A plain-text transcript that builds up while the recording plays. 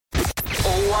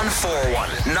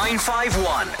0141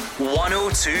 951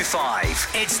 1025.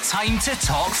 It's time to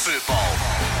talk football.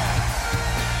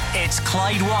 It's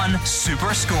Clyde One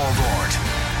Super Scoreboard.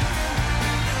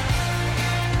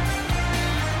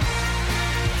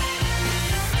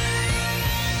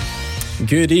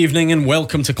 Good evening and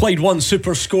welcome to Clyde One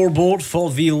Super Scoreboard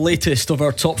for the latest of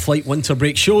our top flight winter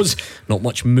break shows. Not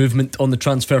much movement on the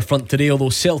transfer front today, although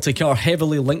Celtic are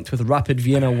heavily linked with Rapid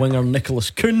Vienna winger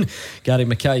Nicholas Kuhn. Gary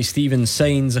Mackay-Stevens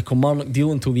signs a Kilmarnock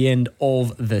deal until the end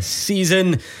of the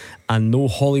season. And no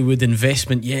Hollywood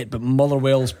investment yet, but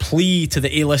Motherwell's plea to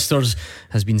the A-listers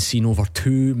has been seen over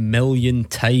 2 million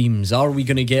times. Are we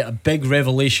going to get a big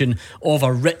revelation of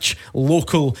a rich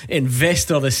local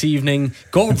investor this evening?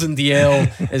 Gordon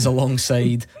Dalziel is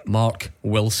alongside Mark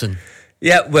Wilson.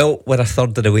 Yeah, well, we're a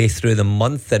third of the way through the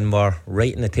month and we're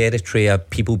right in the territory of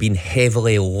people being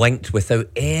heavily linked without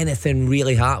anything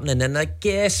really happening. And I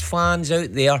guess fans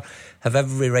out there have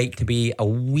every right to be a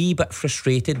wee bit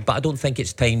frustrated, but I don't think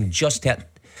it's time just to hit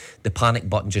the panic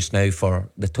button just now for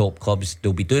the top clubs.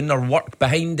 They'll be doing their work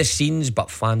behind the scenes,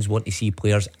 but fans want to see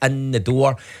players in the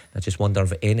door. I just wonder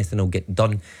if anything will get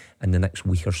done in the next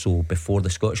week or so before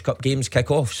the Scottish Cup games kick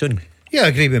off soon. Yeah, I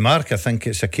agree with Mark. I think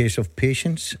it's a case of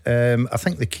patience. I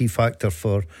think the key factor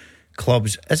for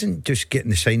clubs isn't just getting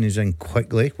the signings in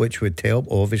quickly, which would help,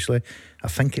 obviously. I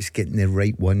think it's getting the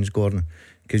right ones, Gordon.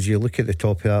 Because you look at the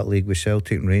top of that league with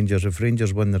Celtic and Rangers. If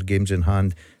Rangers win their games in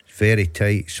hand, it's very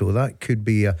tight. So that could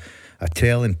be a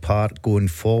telling part going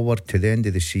forward to the end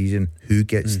of the season. Who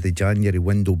gets the January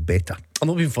window better? I'm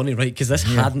not being funny, right? Because this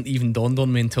hadn't even dawned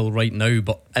on me until right now.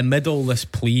 But amid all this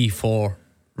plea for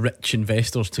rich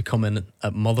investors to come in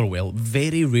at Motherwell,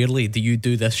 very rarely do you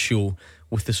do this show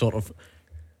with the sort of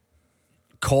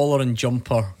collar and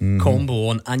jumper combo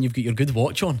on, and you've got your good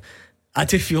watch on. I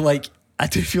do feel like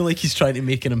he's trying to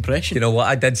make an impression. You know what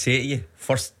I did say to you?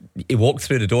 First, he walked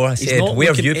through the door. I said, not "Where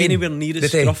have you been?" Anywhere near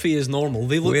as scruffy as normal.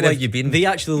 They look Where like have you been? They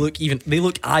actually look They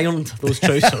look ironed. Those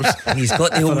trousers. He's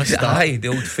got the old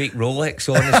fake Rolex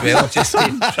on as well, just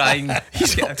to try and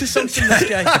he's up to something. This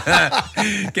guy.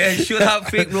 Show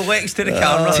that fake Rolex to the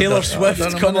camera. Taylor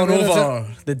Swift, come on over.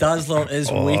 The Dazzler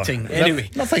is waiting. Anyway,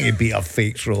 nothing to beat a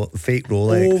fake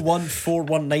Rolex.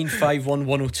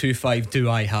 01419511025.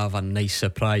 Do I have a nice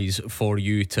surprise for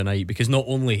you tonight? Because not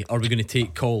only are we going to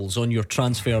take calls on your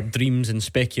transfer dreams and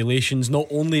speculations, not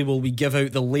only will we give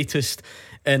out the latest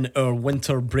in our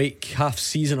winter break half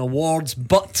season awards,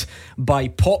 but by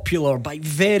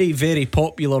very, very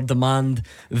popular demand,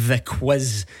 the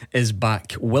quiz is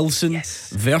back. Wilson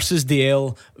versus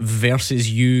DL versus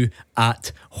you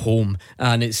at home,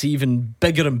 and it's even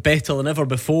bigger and better than ever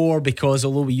before, because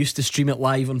although we used to stream it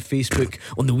live on Facebook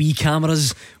on the wee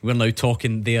cameras, we're now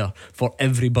talking there for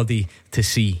everybody to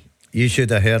see. You should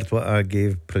have heard what I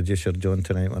gave producer John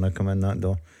tonight when I come in that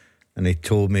door, and he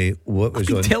told me what was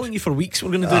on. I've been telling you for weeks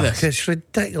we're going to do this. It's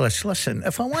ridiculous. Listen,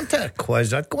 if I wanted a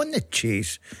quiz, I'd go on the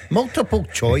chase. Multiple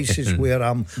choice is where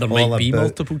I'm there all might be about.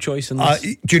 multiple choice in this.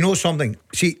 Do you know something?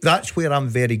 See, that's where I'm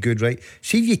very good, right?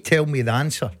 See, if you tell me the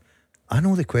answer, I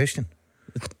know the question.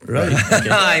 Right.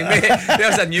 Aye, mate,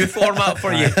 there's a new format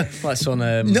for you. That's on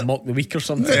Mock the Week or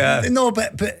something. No,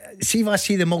 but see if I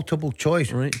see the multiple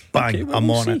choice, right? Bang, Okay, well, I'm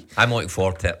we'll on see. it. I'm looking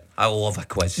forward to it. I love a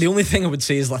quiz. The only thing I would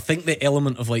say is I think the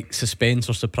element of like suspense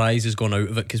or surprise has gone out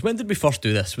of it, because when did we first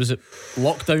do this? Was it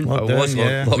lockdown? It was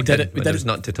lockdown. We did it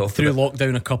not to talk through about.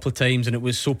 lockdown a couple of times, and it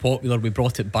was so popular we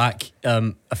brought it back.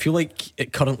 I feel like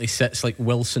it currently sits like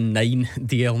Wilson 9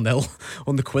 DL 0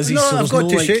 on the quizzes. No, so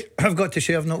I've got to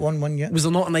say I've not won one yet. Was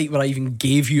there not a night where I even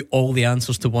gave you all the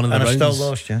answers to one of the and rounds? I still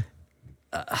lost, yeah.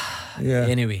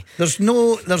 Anyway, there's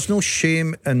no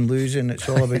shame in losing. It's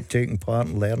all about taking part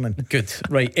and learning. Good,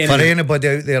 right? Anyway, for anybody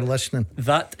out there listening,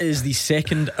 that is the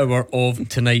second hour of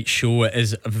tonight's show. It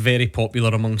is very popular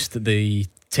amongst the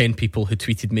 10 people who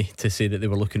tweeted me to say that they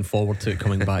were looking forward to it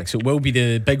coming back. So it will be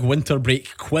the big winter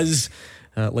break quiz.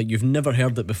 Like you've never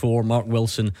heard it before. Mark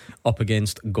Wilson up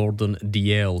against Gordon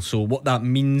DL. So what that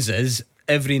means is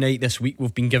every night this week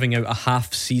we've been giving out a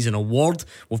half season award.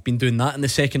 We've been doing that in the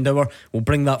second hour. We'll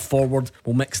bring that forward.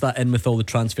 We'll mix that in with all the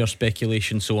transfer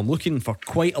speculation. So I'm looking for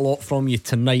quite a lot from you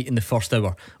tonight in the first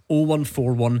hour.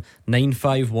 0141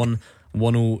 951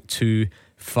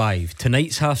 1025.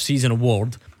 Tonight's half season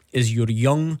award is your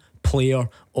young player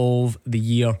of the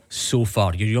year so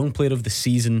far, your young player of the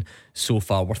season so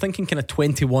far. We're thinking kind of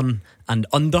 21 and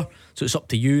under, so it's up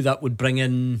to you. That would bring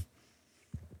in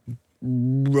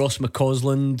Ross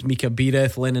McCausland, Mika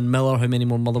Bireth, Lennon Miller. How many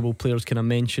more Motherwell players can I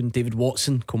mention? David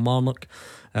Watson, Kilmarnock.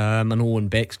 I know Owen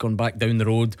Beck's gone back down the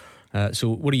road. So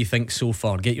what do you think so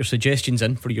far? Get your suggestions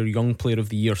in for your young player of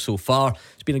the year so far.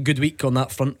 It's been a good week on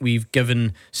that front. We've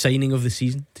given signing of the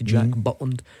season to Jack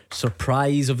Butland,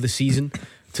 surprise of the season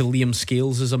to Liam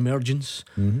Scales' emergence.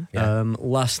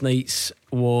 Last night's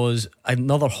was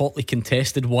another hotly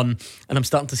contested one, and I'm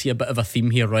starting to see a bit of a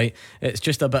theme here, right? It's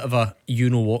just a bit of a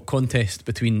you-know-what contest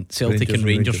between Celtic and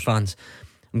Rangers fans.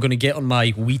 I'm going to get on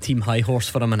my wee team high horse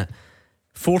for a minute.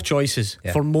 4 choices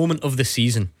for moment of the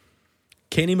season.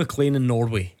 Kenny McLean in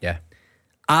Norway.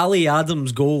 Ali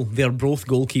Adams' goal, they're both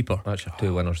goalkeeper. That's your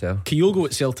 2 winners there. Kyogo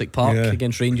at Celtic Park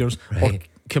against Rangers, or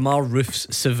Kamar Roof's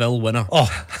Seville winner.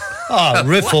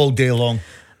 Roof all day long.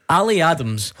 Ali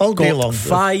Adams got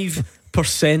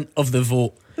 5% of the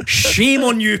vote. Shame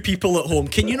on you people at home.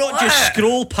 Can you not just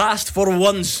scroll past for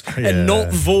once and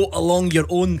not vote along your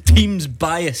own team's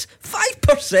bias?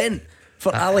 5%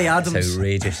 for Ali Adams. That's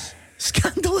outrageous.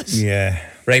 Scandalous.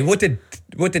 Right, what did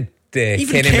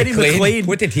even Kenny McLean,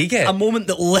 what did he get? A moment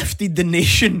that lifted the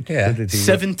nation.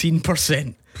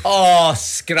 17%. Oh,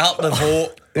 scrap the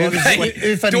vote.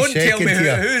 Don't tell me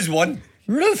who's won.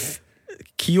 Roof.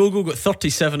 Kyogo got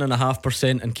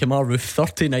 37.5% and Kemar Roof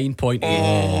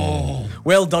 39.8%.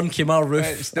 Well done, Kemar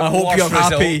Roof. I hope you're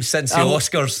happy. Since the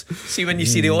Oscars. See, when you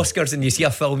see the Oscars and you see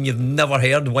a film you've never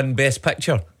heard win Best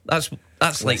Picture, that's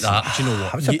like that. Do you know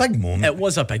what? It was a big moment. It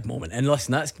was a big moment. And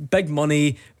listen, that's big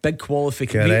money, big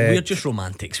qualification. We're just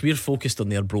romantics. We're focused on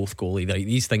their Broth goalie. Right?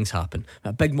 These things happen.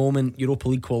 A big moment, Europa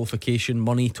League qualification,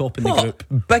 money, top in the group.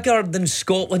 Bigger than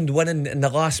Scotland winning in the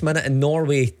last minute in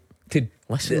Norway.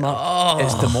 Listen, Mark,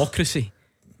 it's democracy.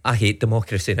 I hate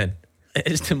democracy then.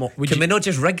 It is democracy. Can we not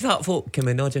just rig that vote? Can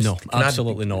we not just... No,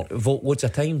 absolutely not. Vote loads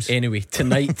of times. Anyway,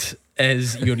 tonight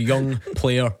is your young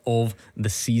player of the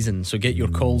season. So get your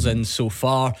calls in so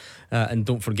far, and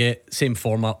don't forget, same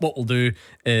format. What we'll do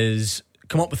is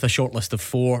come up with a short list of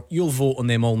 4. You'll vote on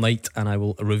them all night, and I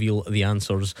will reveal the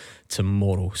answers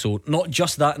tomorrow. So not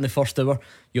just that in the first hour,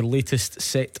 your latest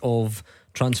set of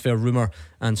transfer rumour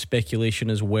and speculation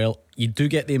as well. You do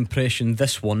get the impression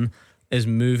this one is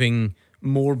moving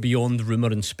more beyond rumour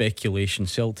and speculation.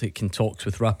 Celtic in talks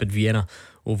with Rapid Vienna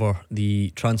over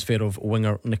the transfer of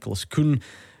winger Nicholas Kuhn.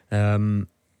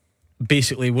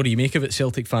 Basically, what do you make of it,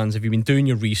 Celtic fans? Have you been doing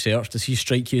your research? Does he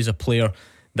strike you as a player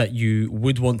that you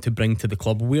would want to bring to the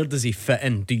club? Where does he fit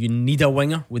in? Do you need a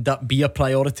winger? Would that be a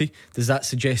priority? Does that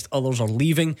suggest others are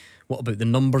leaving? What about the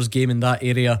numbers game in that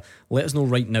area? Let us know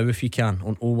right now if you can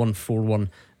on 0141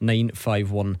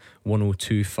 951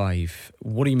 1025.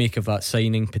 What do you make of that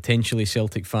signing, potentially,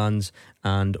 Celtic fans?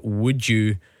 And would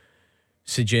you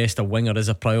suggest a winger is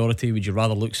a priority? Would you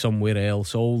rather look somewhere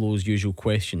else? All those usual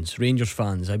questions. Rangers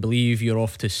fans, I believe you're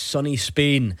off to sunny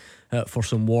Spain for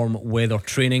some warm weather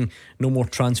training. No more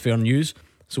transfer news.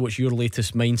 So what's your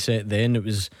latest mindset then? It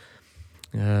was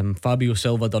Fabio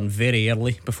Silva done very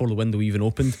early before the window even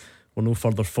opened. We're no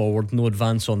further forward, no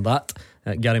advance on that.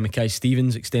 Gary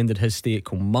Mackay-Stevens extended his stay at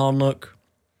Kilmarnock.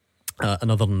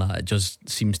 And other than that, it just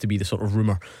seems to be the sort of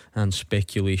rumour and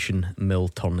speculation mill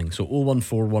turning. So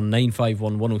 0141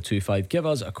 951 1025. Give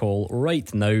us a call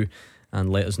right now and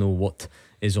let us know what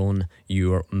is on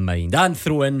your mind, and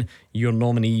throw in your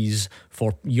nominees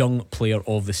for young player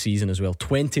of the season as well.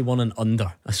 21 and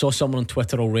under. I saw someone on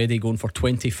Twitter already going for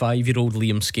 25-year-old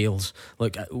Liam Scales.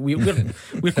 Look, we're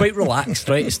quite relaxed,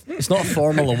 right? It's not a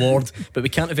formal award, but we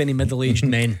can't have any middle-aged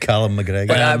men. Callum McGregor.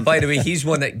 But by the way, he's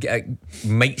one that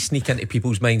might sneak into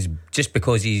people's minds just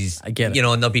because he's,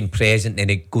 not been present, and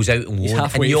it goes out and he's loan.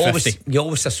 halfway And to 50. you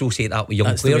always associate that with young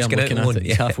That's players the way I'm getting out looking and at it.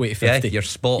 He's halfway to 50. Yeah, you're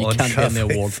spot on. You can't get the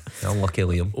award. Unlucky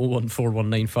Liam.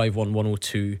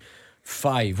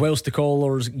 01419511025. Whilst the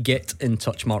callers get in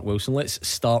touch, Mark Wilson, let's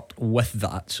start with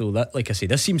that. So that, like I say,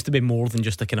 this seems to be more than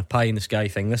just a kind of pie in the sky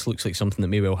thing. This looks like something that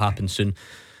may well happen soon.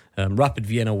 Rapid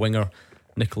Vienna winger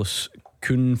Nicholas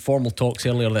Kuhn, formal talks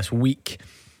earlier this week.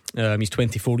 He's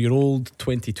 24-year-old,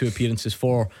 22 appearances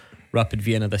for Rapid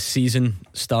Vienna this season.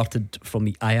 Started from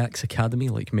the Ajax academy,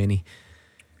 like many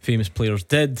famous players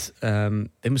did. Then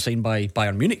was signed by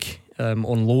Bayern Munich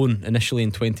on loan initially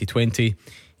in 2020.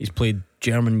 He's played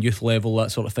German youth level,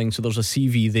 that sort of thing. So there's a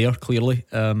CV there, clearly.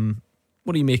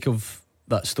 What do you make of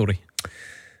that story?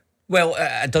 Well,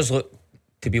 it does look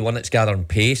to be one that's gathering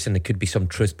pace, and there could be some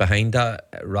truth behind that,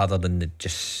 rather than the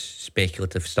just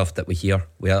speculative stuff that we hear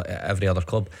with every other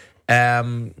club.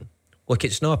 Look,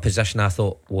 it's not a position I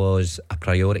thought was a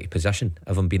priority position,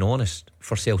 if I'm being honest,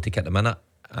 for Celtic at the minute.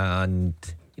 And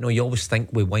you always think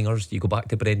with wingers, you go back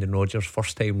to Brendan Rodgers'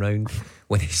 first time round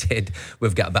when he said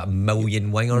we've got about 1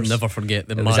 million wingers. I'll never forget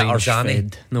the Was it Marian Arzani?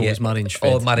 Shved. No, it was Marian Shved.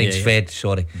 Oh, Marian Shved,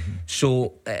 sorry.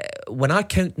 So when I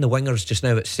count the wingers just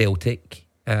now at Celtic,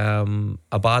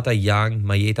 Abada, Yang,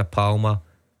 Maeda, Palmer,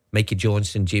 Mikey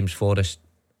Johnson, James Forrest.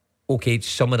 Okay,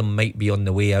 some of them might be on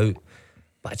the way out,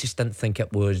 but I just didn't think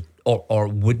it was or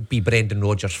would be Brendan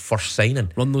Rodgers' first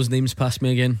signing. Run those names past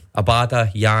me again.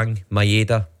 Abada, Yang,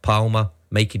 Maeda, Palmer,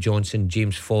 Mikey Johnson,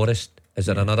 James Forrest. Is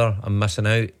there another I'm missing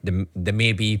out? There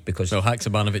may be, because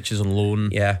Haksabanovic is on loan.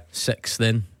 Yeah, 6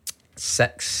 then.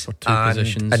 6 for 2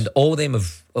 positions, and all of them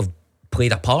have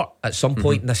played a part at some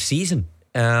point in this season.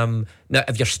 Now,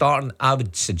 if you're starting, I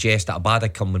would suggest that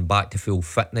Abada coming back to full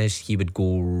fitness, he would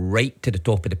go right to the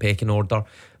top of the pecking order.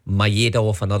 Maeda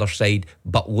off another side,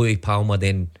 but Louis Palmer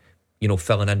then,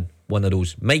 filling in one of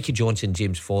those. Mikey Johnson,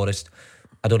 James Forrest,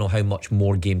 I don't know how much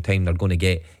more game time they're going to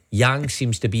get. Yang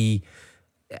seems to be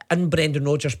in Brendan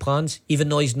Rodgers' plans, even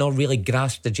though he's not really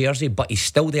grasped the jersey, but he's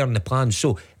still there in the plans.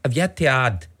 So if you had to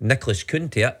add Nicholas Kuhn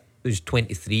to it, who's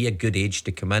 23, a good age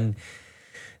to come in,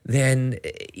 then,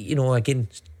 again,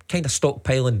 kind of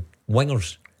stockpiling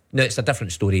wingers. Now, it's a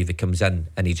different story if he comes in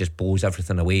and he just blows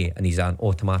everything away and he's an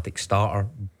automatic starter.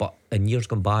 But in years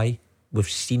gone by, we've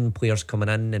seen players coming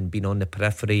in and being on the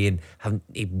periphery and having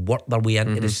to work their way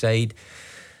into the side.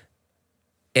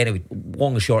 Anyway,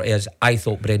 long and short is, I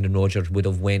thought Brendan Rodgers would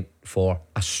have went for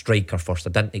a striker first. I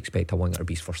didn't expect a winger to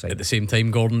be his first side. At the same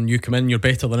time, Gordon, you come in, you're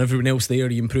better than everyone else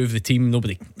there, you improve the team.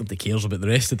 Nobody cares about the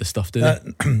rest of the stuff, do they?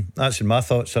 That's in my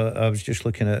thoughts. I was just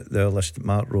looking at the list that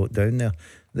Mark wrote down there.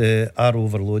 They are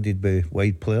overloaded by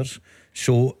wide players.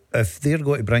 So if they're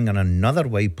going to bring in another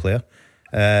wide player,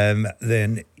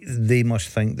 then they must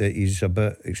think that he's a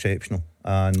bit exceptional,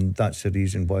 and that's the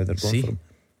reason why they're going for him.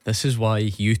 This is why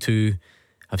you two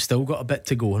have still got a bit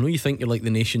to go. I know you think you're like the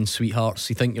nation's sweethearts.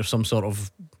 You think you're some sort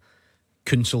of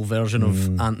Kunsel version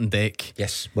of Ant and Dec.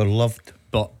 Yes, we're loved.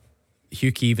 But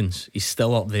Hugh Keevins, he's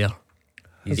still up there.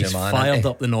 He's man, fired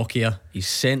up the Nokia. He's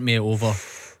sent me over.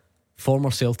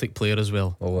 Former Celtic player as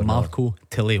well, Marco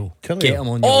Tilio. Get him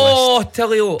on your list.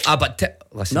 Tilio.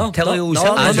 Listen, Tilio's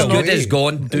as good as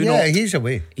gone. He's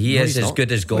away. He is as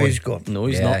good as gone. He's gone. No,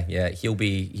 he's not. Yeah, he'll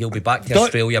be back to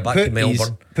Australia, back to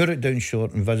Melbourne. Put it down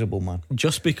short, invisible man.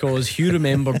 Just because Hugh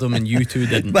remembered them and you two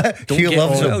didn't. Don't Hugh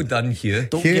loves him. Well done, Hugh.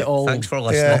 Don't get all thanks for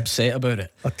listening. upset about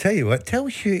it. I'll tell you what, tell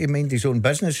Hugh to mind his own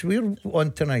business. We're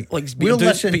on tonight. We'll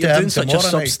listen to him. You're doing such a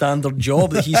substandard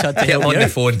job that he's had to get help on you the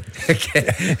phone.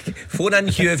 Phone in,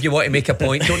 Hugh, if you want to make a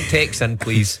point. Don't text in,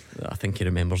 please. I think he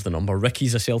remembers the number.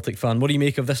 Ricky's a Celtic fan. What do you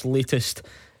make of this latest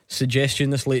suggestion,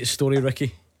 this latest story,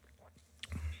 Ricky?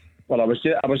 Well, I was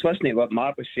listening to what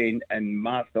Mark was saying, and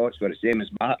my thoughts were the same as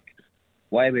Mark.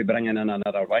 Why are we bringing in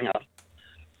another winger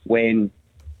when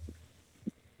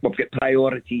we've got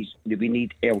priorities that we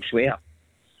need elsewhere?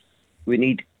 We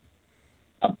need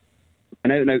an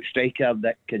out-and-out striker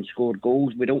that can score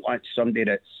goals. We don't want somebody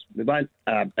we want,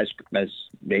 as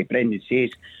Brendan says,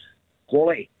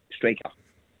 quality striker.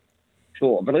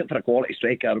 So if we're looking for a quality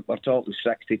striker, we're talking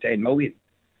 6 to 10 million.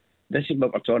 This is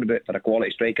what we're talking about for a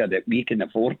quality striker that we can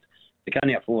afford. We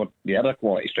can't afford the other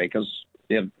quality strikers.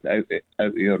 They're out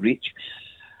of your reach.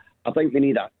 I think we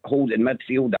need a holding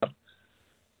midfielder,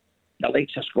 the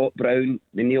likes of Scott Brown,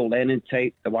 the Neil Lennon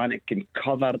type, the one that can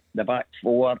cover the back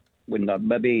four when they're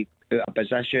maybe out of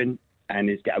position and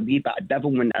has got a wee bit of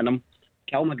devilment in him.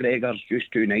 Cal McGregor's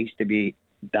just too nice to be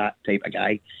that type of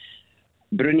guy.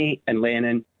 Bruni and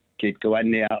Lennon could go in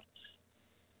there,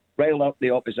 rile up the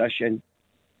opposition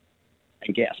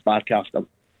and get a spark after them.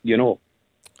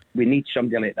 We need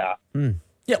somebody like that.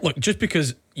 Yeah, look, just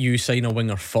because you sign a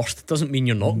winger first doesn't mean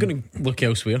you're not going to look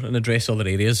elsewhere and address other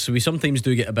areas. So we sometimes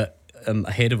do get a bit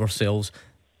ahead of ourselves.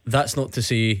 That's not to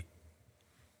say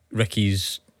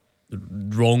Ricky's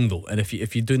wrong though. And if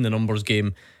you're doing the numbers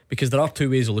game, because there are two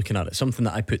ways of looking at it. Something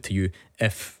that I put to you: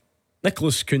 if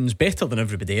Nicholas Kuhn's better than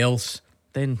everybody else,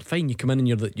 then fine, you come in and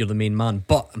you're the main man.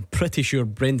 But I'm pretty sure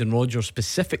Brendan Rodgers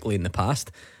specifically in the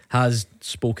past has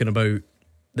spoken about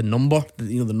the number,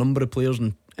 the number of players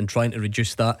and trying to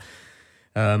reduce that.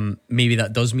 Maybe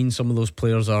that does mean some of those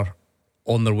players are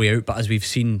on their way out, but as we've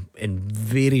seen in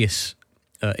various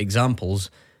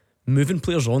examples, moving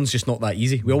players on is just not that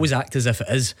easy. We always act as if it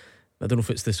is. I don't know if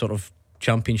it's the sort of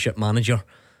Championship manager,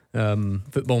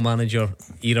 football manager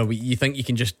era. You think you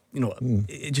can just,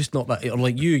 it's just not that. Or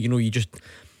like you just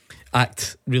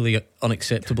act really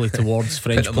unacceptably towards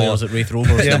French players at Wraith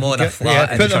Rovers. Put them on a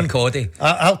flat in Kirkcaldy.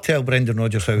 I'll tell Brendan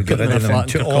Rodgers how to get rid of them. Up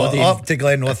to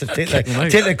Glenrothes,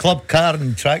 take the club car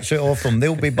and tracksuit off them.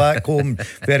 They'll be back home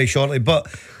very shortly. But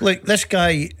look, this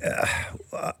guy,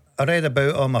 I read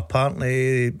about him.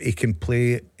 Apparently, he can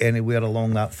play anywhere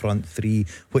along that front three,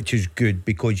 which is good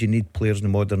because you need players in the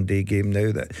modern day game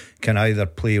now that can either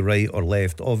play right or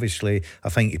left. Obviously, I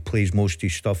think he plays most of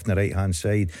his stuff on the right hand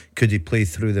side. Could he play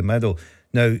through the middle?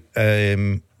 Now,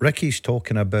 Ricky's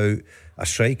talking about a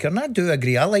striker, and I do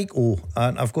agree. I like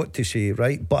and I've got to say,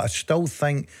 right, but I still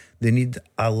think they need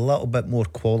a little bit more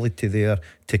quality there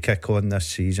to kick on this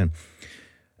season.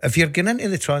 If you're going into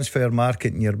the transfer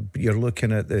market and you're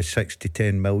looking at the 6 to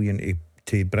 10 million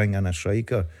to bring in a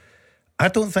striker, I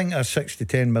don't think a 6 to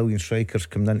 10 million strikers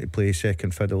coming in to play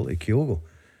second fiddle to Kyogo.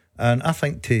 And I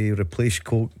think to replace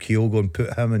Kyogo and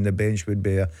put him on the bench would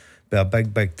be a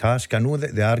big task. I know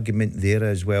that the argument there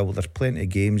as well, there's plenty of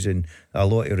games and a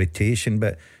lot of rotation,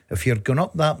 but if you're going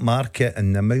up that market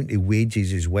and the amount of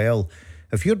wages as well,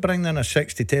 if you're bringing in a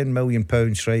 6 to 10 million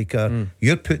pound striker,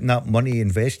 you're putting that money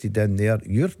invested in there.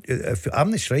 If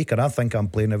I'm the striker, I think I'm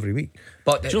playing every week.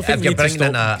 But do you think you're bringing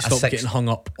in stop getting hung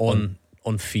up on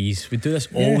fees? We do this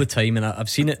all the time, and I've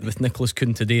seen it with Nicholas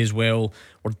Kuhn today as well.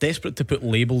 We're desperate to put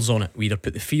labels on it. We either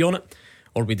put the fee on it,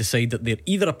 or we decide that they're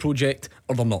either a project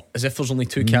or they're not, as if there's only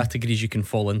two categories you can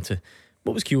fall into.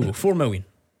 What was Kyogo? 4 million,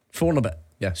 4 and a bit.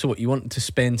 Yeah. So what, you want to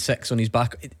spend 6 on his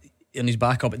backup?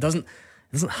 It doesn't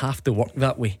have to work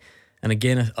that way. And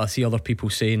again, I see other people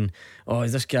saying, "Oh,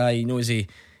 is this guy? Is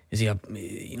he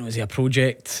a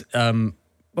project?"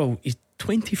 Well, he's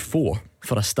 24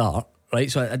 for a start, right?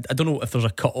 So I don't know if there's a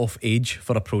cut-off age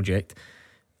for a project.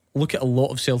 Look at a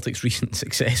lot of Celtic's recent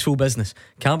successful business.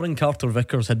 Cameron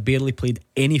Carter-Vickers had barely played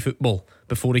any football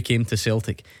before he came to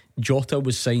Celtic. Jota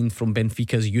was signed from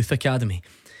Benfica's youth academy,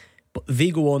 but they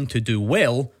go on to do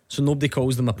well, so nobody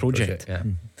calls them a project.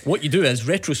 What you do is,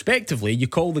 retrospectively, you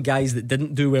call the guys that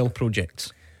didn't do well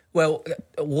projects. Well,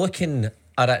 looking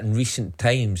at it in recent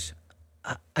times,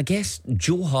 I guess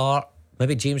Joe Hart,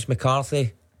 maybe James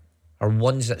McCarthy are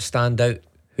ones that stand out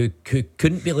who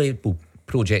couldn't be labelled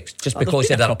projects just because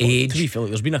of their age. To be fair,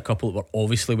 there's been a couple that were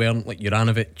obviously weren't, like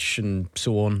Juranovic and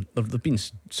so on. There've been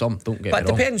some, don't get me wrong. But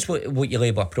it depends what you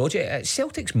label a project.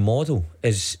 Celtic's model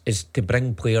is to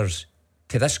bring players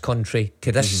to this country,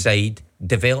 to this side,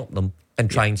 develop them and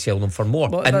try and sell them for more.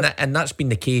 Well, and that's been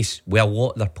the case with a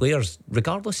lot of their players,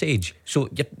 regardless age. So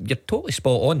you're totally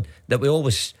spot on that we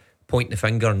always point the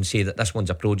finger and say that this one's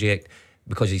a project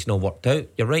because he's not worked out.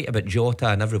 You're right about Jota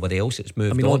and everybody else that's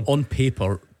moved on. On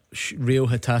paper, Rio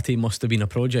Hatate must have been a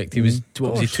project. He was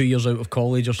 2 years out of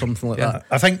college or something like that.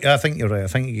 I think you're right. I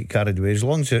think you get carried away. As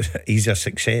long as he's a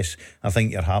success, I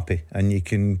think you're happy and you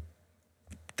can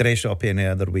dress it up any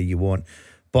other way you want.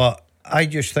 But I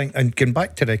just think, and going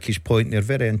back to Ricky's point, they're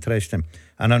very interesting,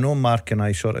 and I know Mark and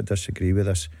I sort of disagree with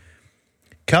this.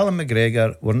 Callum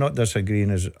McGregor, we're not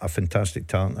disagreeing, is a fantastic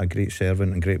talent, a great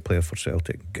servant and great player for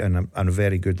Celtic, and a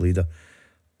very good leader.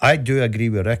 I do agree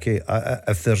with Ricky.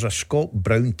 If there's a Scott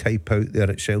Brown type out there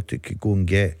at Celtic could go and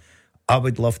get, I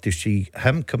would love to see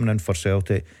him coming in for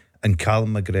Celtic and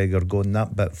Callum McGregor going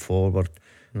that bit forward,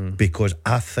 because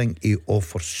I think he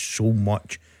offers so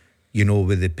much.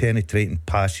 With the penetrating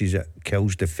passes, it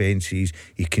kills defences,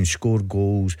 he can score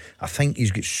goals. I think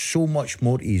he's got so much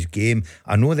more to his game.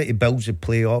 I know that he builds the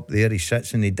play up there, he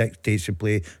sits and he dictates the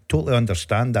play. Totally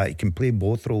understand that, he can play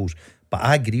both roles. But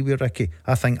I agree with Ricky.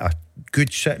 I think a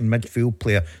good sitting midfield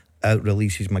player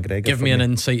out-releases McGregor. Give me an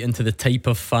insight into the type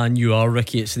of fan you are,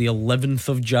 Ricky. It's the 11th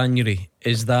of January.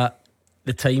 Is that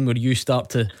the time where you start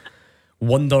to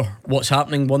wonder what's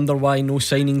happening, wonder why no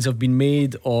signings have been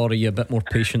made, or are you a bit more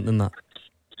patient than that?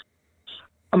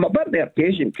 I'm a bit more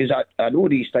patient because I know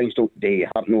these things don't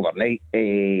happen overnight,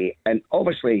 and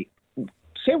obviously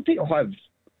Celtic will have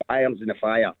irons in the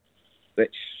fire,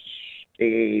 which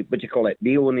what do you call it,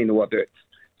 they only know about.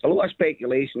 There's a lot of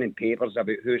speculation in papers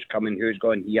about who's coming, who's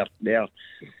going here, there.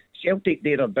 Celtic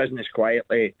do their business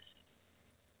quietly.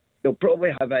 They'll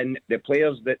probably have in the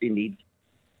players that they need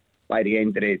by the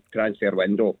end of the transfer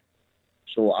window.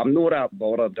 So I'm not that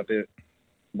bothered about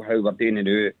how we're doing it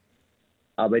now.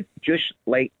 I would just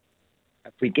like,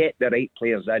 if we get the right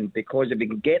players in, because if we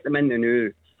can get them in the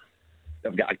new,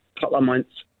 they've got a couple of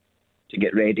months to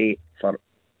get ready for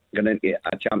going into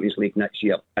a Champions League next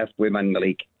year if we win the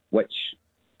league, which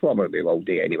probably will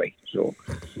do anyway. So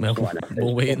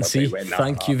we'll wait and see.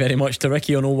 Thank you very much to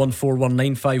Ricky on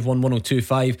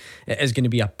 01419511025. It is going to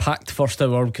be a packed first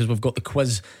hour because we've got the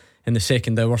quiz in the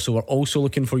second hour, so we're also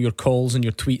looking for your calls and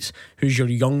your tweets. Who's your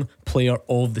young player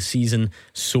of the season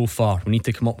so far? We need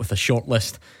to come up with a short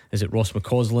list. Is it Ross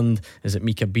McCausland? Is it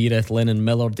Mika Beirith, Lennon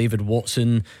Miller, David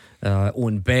Watson,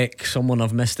 Owen Beck, someone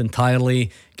I've missed entirely?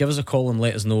 Give us a call and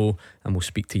let us know, and we'll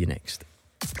speak to you next.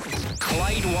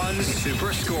 Clyde One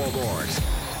Super Scoreboard.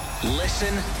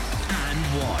 Listen,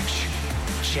 and watch.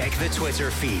 Check the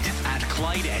Twitter feed at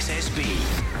Clyde SSB.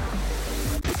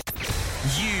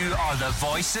 You are the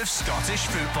voice of Scottish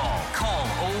football. Call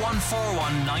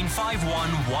 0141 951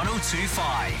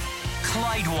 1025.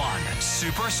 Clyde One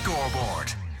Super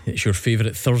Scoreboard. It's your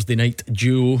favourite Thursday night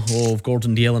duo of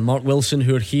Gordon Duncan and Mark Wilson,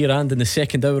 who are here, and in the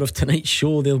second hour of tonight's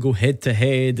show they'll go head to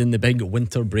head in the big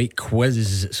winter break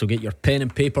quiz. So get your pen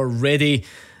and paper ready,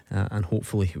 and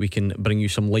hopefully we can bring you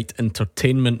some light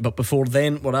entertainment. But before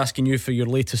then, we're asking you for your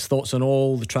latest thoughts on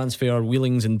all the transfer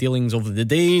wheelings and dealings of the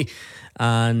day,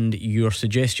 and your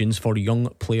suggestions for Young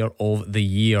Player of the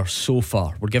Year so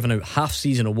far. We're giving out half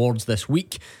season awards this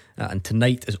week, and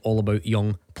tonight is all about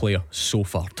Young Player so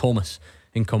far. Thomas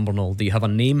in Cumbernauld, do you have a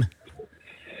name?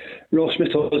 Ross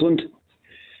Smith-Osland.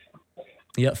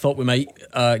 Yeah, thought we might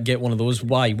get one of those.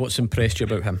 Why? What's impressed you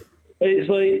about him? It's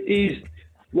like he's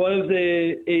one of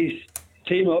he's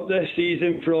team up this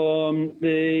season from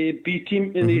the B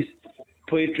team, and he's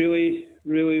played really,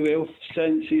 really well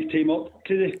since he's team up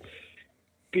to the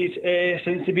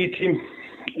since the B team.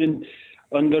 And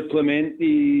under Clement,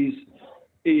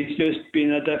 he's just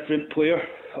been a different player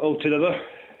altogether.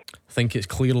 I think it's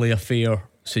clearly a fair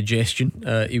suggestion.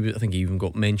 I think he even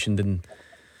got mentioned in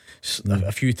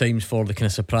a few times for the kind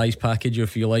of surprise package,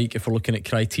 if you like. If we're looking at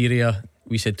criteria,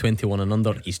 we said 21 and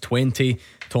under. He's 20.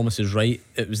 Thomas is right.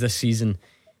 It was this season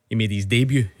he made his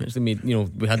debut. Actually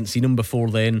we hadn't seen him before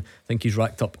then. I think he's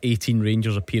racked up 18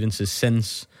 Rangers appearances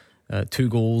since, 2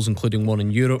 goals, including one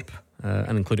in Europe,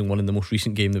 and including one in the most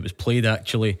recent game that was played.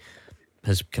 Actually,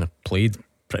 has kind of played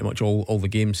pretty much all the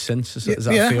games since. Is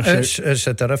that a fair shout? It's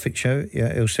a terrific shout.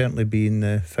 Yeah, he'll certainly be in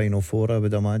the final 4, I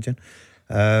would imagine.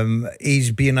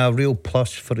 He's been a real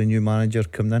plus for a new manager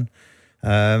coming in.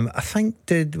 I think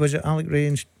was it Alec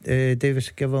Rains Davis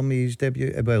give him his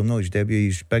debut? Well, not his debut,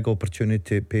 his big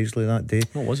opportunity at Paisley that day.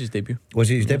 What was his debut?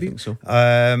 Was it his debut? debut?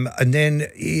 I think so. And then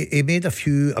he made a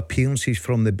few appearances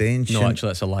from the bench. No,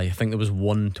 actually that's a lie. I think there was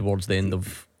one towards the end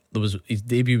of his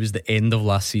debut was the end of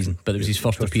last season, but it was his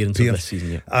first appearance of this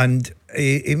season. Yeah, and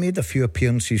he made a few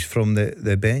appearances from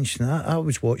the bench. And I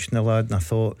was watching the lad, and I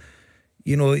thought,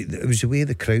 it was the way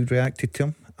the crowd reacted to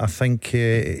him. I think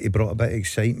he brought a bit of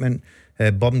excitement.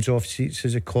 Bums off seats,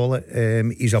 as they call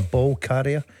it. He's a ball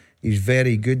carrier. He's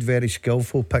very good, very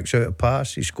skillful. Picks out a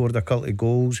pass. He scored a couple of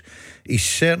goals. He's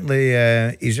certainly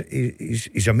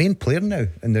he's a main player now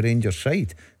in the Rangers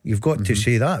side. You've got to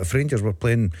say that. If Rangers were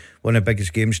playing one of the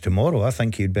biggest games tomorrow, I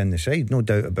think he'd be in the side, no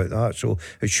doubt about that. So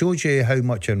it shows you how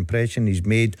much an impression he's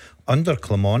made under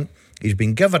Clement. He's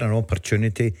been given an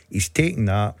opportunity. He's taken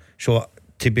that. So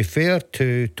to be fair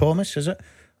to Thomas, is it?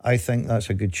 I think that's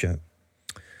a good shout.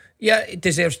 Yeah, it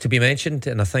deserves to be mentioned,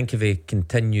 and I think if he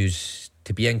continues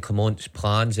to be in Clement's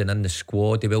plans and in the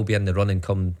squad, he will be in the running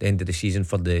come the end of the season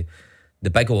for the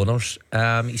big honours.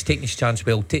 He's taking his chance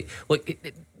well.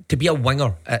 To be a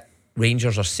winger at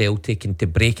Rangers or Celtic and to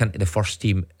break into the first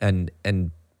team and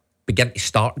begin to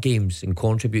start games and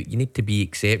contribute, you need to be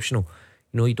exceptional.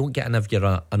 You don't get in if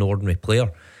you're an ordinary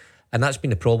player, and that's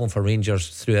been the problem for Rangers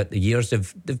throughout the years.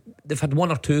 They've had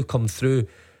one or two come through,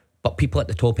 but people at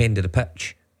the top end of the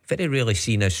pitch. Very rarely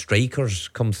seen as strikers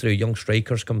come through, young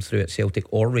strikers come through at Celtic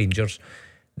or Rangers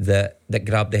that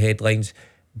grab the headlines.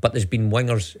 But there's been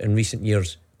wingers in recent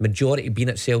years, majority been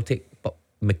at Celtic, but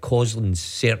McCausland's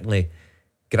certainly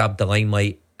grabbed the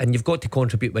limelight. And you've got to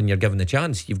contribute when you're given the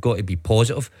chance. You've got to be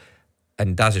positive.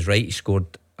 And Daz is right, he scored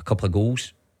a couple of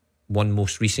goals. One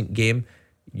most recent game,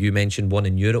 you mentioned one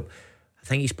in Europe. I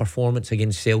think his performance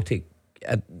against Celtic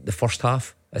at the first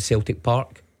half at Celtic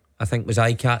Park, I think was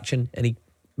eye-catching, and he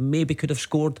maybe could have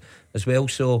scored as well.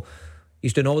 So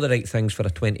he's doing all the right things for a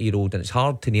 20-year-old, and it's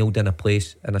hard to nail down a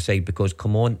place in a side because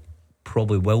Clement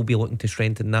probably will be looking to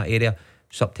strengthen that area.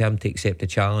 It's up to him to accept the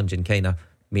challenge and kind of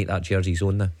make that jersey his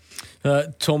own now.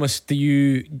 Thomas, do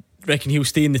you reckon he'll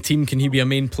stay in the team? Can he be a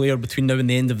main player between now and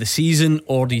the end of the season,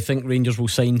 or do you think Rangers will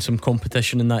sign some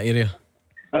competition in that area?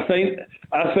 I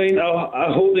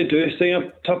hope they do sign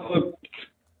a couple of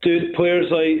good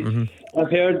players. I've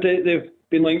heard that they've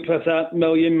been linked with that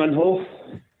Million Minho.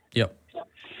 Yep.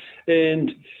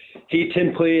 And he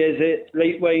can play as it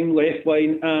right wing, left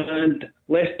wing, and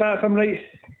left back, if I'm right.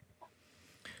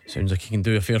 Sounds like he can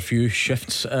do a fair few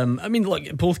shifts.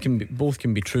 Look, both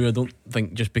can be true. I don't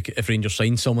think just because if Rangers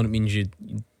sign someone, it means you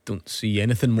don't see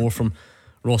anything more from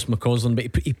Ross McCausland.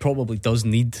 But he probably does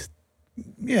need,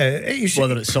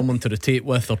 whether it's someone to rotate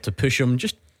with or to push him.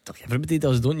 Just everybody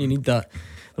does, don't you? Need that.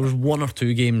 There was one or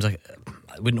two games I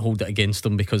wouldn't hold it against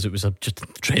them because it was just a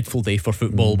dreadful day for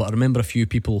football. But I remember a few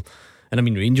people, and I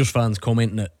mean Rangers fans,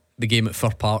 commenting at the game at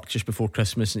Fir Park just before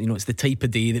Christmas. And, it's the type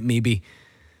of day that maybe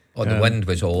Oh, the wind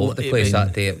was all over the place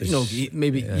that day. It was,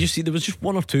 you see, there was just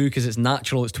one or two because it's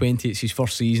natural. It's 20. It's his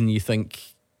first season. You think,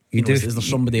 is there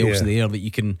somebody else there that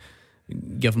you can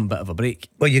give him a bit of a break?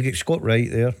 Well, you get Scott Wright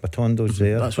there, Batondo's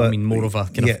there. That's what I mean. More of a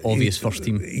kind of obvious first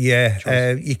team.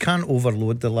 Yeah, you can't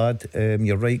overload the lad.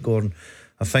 You're right, Gordon.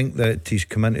 I think that he's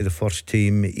come into the first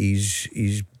team.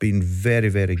 He's been very,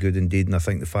 very good indeed, and I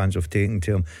think the fans have taken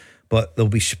to him. But there'll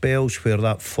be spells where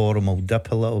that form will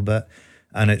dip a little bit,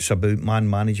 and it's about man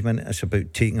management. It's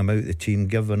about taking him out of the team,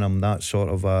 giving him that sort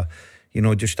of a,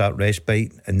 just that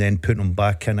respite, and then putting him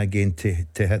back in again to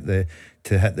hit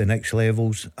the next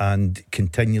levels and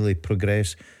continually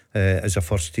progress as a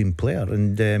first team player.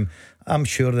 And I'm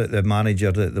sure that the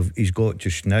manager that he's got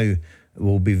just now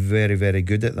will be very, very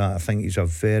good at that. I think he's a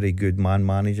very good man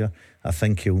manager. I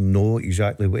think he'll know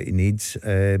exactly what he needs.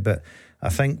 But I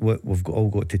think what we've all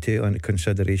got to take into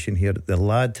consideration here, the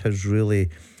lad has really,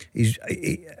 he's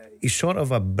sort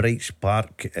of a bright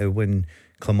spark when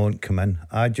Clement come in.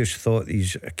 I just thought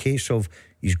he's a case of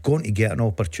he's going to get an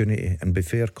opportunity, and be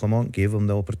fair, Clement gave him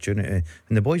the opportunity,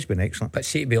 and the boy's been excellent. But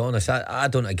see, to be honest, I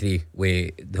don't agree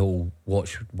with the whole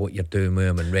watch what you're doing with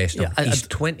him and rest him. He's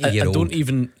 20-year-old. I don't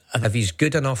even. If he's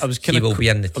good enough, he will be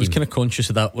in the team. I was kind of conscious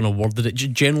of that when I worded it.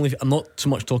 Generally, I'm not so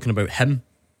much talking about him,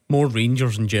 more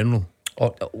Rangers in general.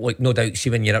 Like, no doubt, see,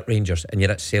 when you're at Rangers and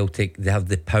you're at Celtic, they have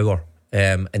the power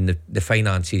and the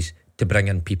finances to bring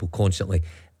in people constantly,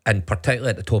 and particularly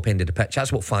at the top end of the pitch.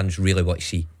 That's what fans really want to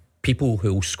see. People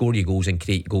who will score you goals and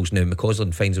create goals. Now,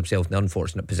 McCausland finds himself in the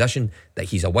unfortunate position that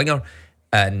he's a winger,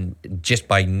 and just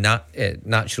by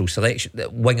natural selection,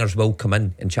 wingers will come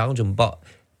in and challenge him, but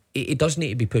he does need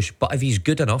to be pushed. But if he's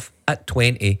good enough at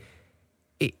 20,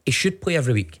 he should play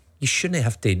every week. You shouldn't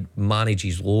have to manage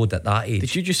his load at that age.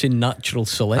 Did you just say natural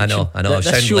selection? I know. It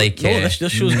sounds like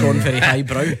this show's gone very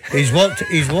highbrow. He's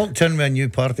walked in with a new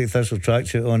Partick Thistle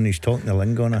tracksuit on. He's talking the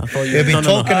lingo now. He'll be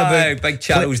talking about big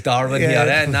Charles Darwin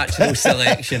here, natural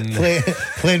selection,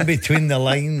 playing between the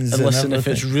lines. And listen,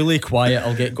 everything. if it's really quiet,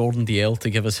 I'll get Gordon Dalziel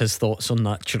to give us his thoughts on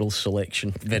natural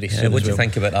selection very soon. What do you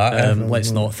think about that?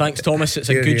 Let's not. Thanks, Thomas. It's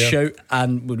a good shout,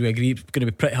 and would we agree it's going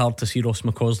to be pretty hard to see Ross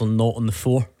McCausland not on the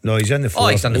 4? No, he's in the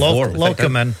 4. He's in the 4. Lock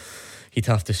him in. He'd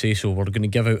have to say so. We're going to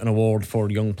give out an award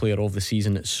for Young Player of the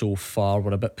Season so far.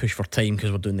 We're a bit pushed for time because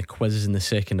we're doing the quizzes in the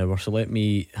second hour, so let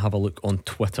me have a look on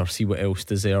Twitter, see what else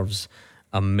deserves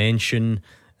a mention.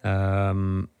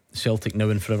 Celtic Now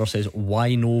and Forever says,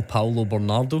 why no Paulo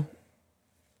Bernardo?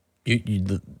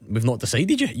 We've not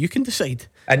decided yet. You can decide.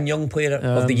 And Young Player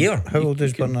of the Year. How old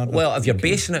is Bernardo? Well, if you're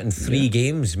basing it in 3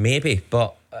 games, maybe,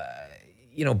 but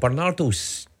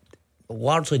Bernardo's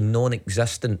largely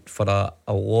non-existent for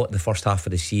a lot in the first half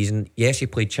of the season. Yes, he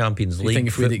played Champions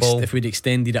League football. If we'd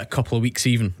extended it a couple of weeks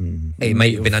even, he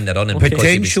might have been in the running.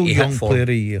 Potential Young Player of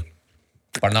the Year.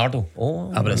 Bernardo.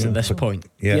 But it's at this point.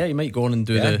 Yeah, he might go on and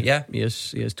do he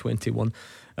is 21.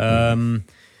 The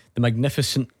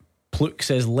Magnificent Pluk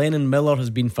says Lennon Miller has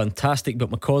been fantastic, but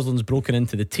McCausland's broken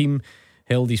into the team,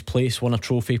 held his place, won a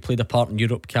trophy, played a part in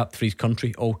Europe, capped for his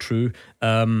country. All true.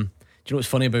 Do you know what's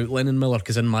funny about Lennon Miller?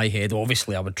 Because in my head,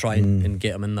 obviously I would try and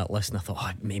get him in that list, and I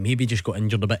thought maybe just got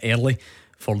injured a bit early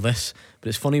for this. But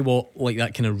it's funny what, like,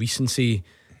 that kind of recency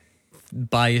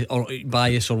bias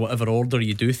or whatever order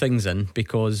you do things in,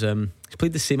 because he's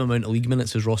played the same amount of league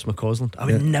minutes as Ross McCausland. I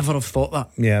would never have thought that.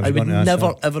 I would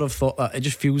never ever have thought that. It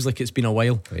just feels like it's been a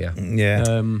while.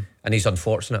 And he's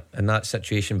unfortunate in that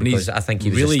situation, because I think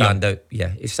he was really a standout.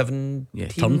 He's 17.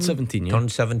 Turned 17.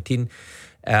 Turned 17.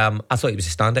 I thought he was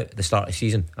a standout at the start of the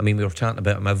season. I mean, we were chatting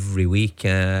about him every week,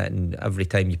 and every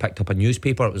time you picked up a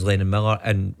newspaper, it was Lennon Miller,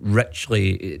 and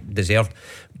richly deserved.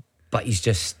 But he's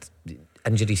just,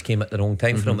 injuries came at the wrong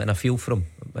time for him, and I feel for him,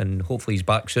 and hopefully he's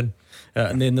back soon.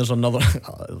 And then there's another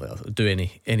do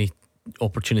any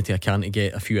opportunity I can to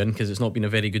get a few in, because it's not been a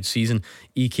very good season.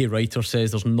 EK Writer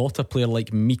says there's not a player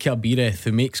like Mika Bireth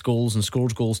who makes goals and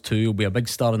scores goals too. Will be a big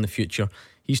star in the future.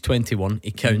 He's 21,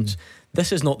 he counts.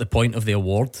 This is not the point of the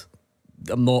award.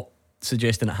 I'm not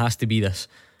suggesting it has to be this,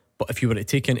 but if you were to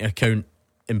take into account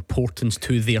importance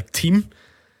to their team,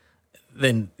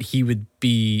 then he would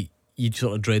be, you'd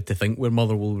sort of dread to think where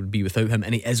Motherwell would be without him,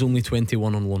 and he is only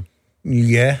 21 on loan.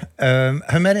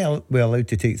 How many are we allowed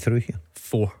to take through here?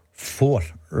 4.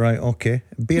 Right, okay.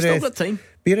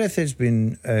 Bireth has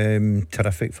been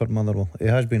terrific for Motherwell. He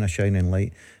has been a shining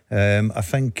light. I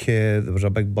think there was a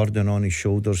big burden on his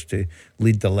shoulders to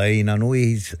lead the line. I know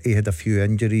he had a few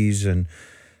injuries, and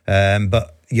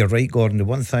but you're right, Gordon. The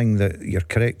one thing that you're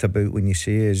correct about when you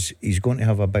say is he's going to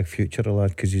have a big future,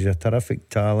 lad, because he's a terrific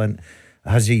talent.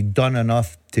 has he done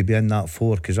enough to be in that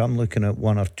 4? Because I'm looking at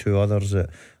one or two others that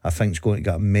I think's going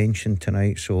to get mentioned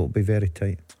tonight, so it'll be very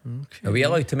tight. Okay. Are we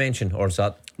allowed to mention, or is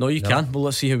that? No, you can. Well,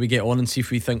 let's see how we get on and see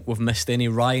if we think we've missed any.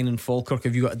 Ryan and Falkirk,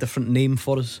 have you got a different name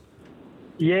for us?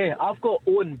 Yeah, I've got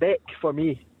Owen Beck for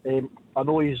me. I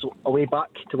know he's away back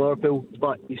to Liverpool,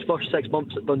 but his first 6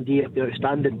 months at Dundee have been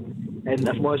outstanding, and if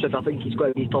I'm honest with you, I think he's got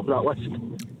to be top of that list.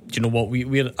 Do you know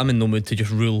what? I'm in no mood to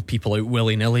just rule people out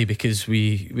willy-nilly, because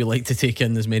we like to take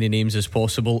in as many names as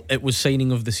possible. It was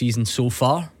signing of the season so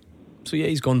far, so yeah,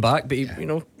 he's gone back, but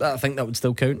I think that would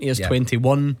still count. He is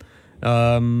 21.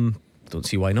 Don't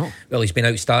see why not. Well, he's been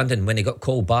outstanding. When he got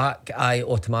called back, I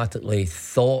automatically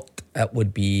thought it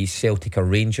would be Celtic or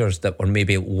Rangers that were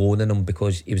maybe loaning him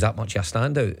because he was that much a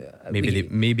standout.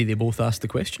 Maybe they both asked the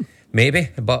question. Maybe,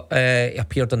 but he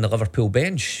appeared on the Liverpool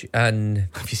bench, and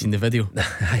have you seen the video?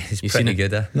 It's pretty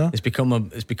good. No? It's become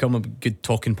a good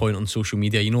talking point on social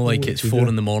media. It's 4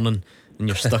 a.m. and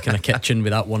you're stuck in a kitchen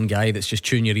with that one guy that's just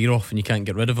chewing your ear off and you can't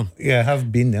get rid of him. Yeah, I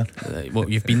have been there.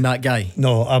 You've been that guy?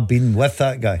 No, I've been with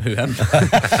that guy. Who, him?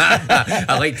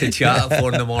 I like to chat at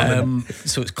 4 a.m.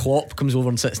 So it's Klopp comes over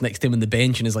and sits next to him on the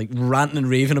bench and is like ranting and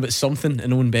raving about something,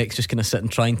 and Owen Beck's just kind of sitting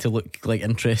trying to look like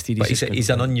interested. He's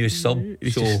an unused sub, and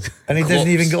he doesn't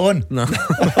even get on. No.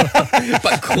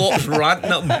 But Klopp's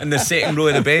ranting at him in the second row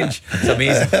of the bench. It's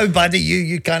amazing. How bad are you?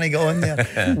 You can't get on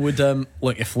there. Would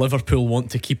if Liverpool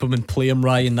want to keep him and play him,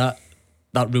 Ryan, that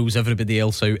rules everybody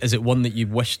else out. Is it one that you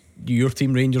wish your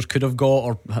team Rangers could have got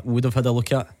or would have had a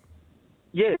look at?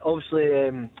 Yeah,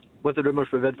 obviously with the rumours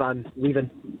with Vidvan leaving,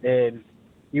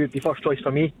 he would be first choice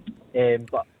for me,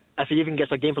 but if he even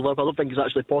gets a game for Liverpool, I don't think it's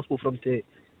actually possible for him to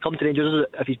come to Rangers, is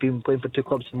it, if he's been playing for two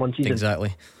clubs in one season?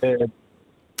 Exactly.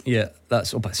 Yeah,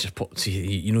 that's just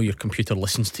see, your computer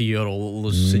listens to you or all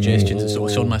those suggestions.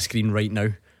 It's on my screen right now.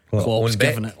 Klopp's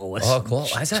giving it a listen. Oh,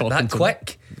 Klopp, is it that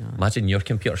quick? Imagine your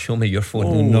computer, show me your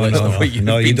phone. No, you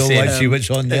don't want to see what's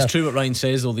on there. It's true what Ryan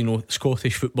says though,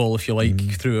 Scottish football, if you like,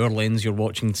 through our lens you're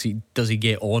watching to see, does he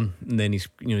get on? And then he's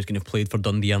going to have played for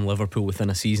Dundee and Liverpool within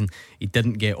a season. He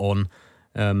didn't get on.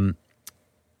 The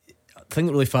thing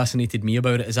that really fascinated me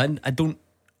about it is I don't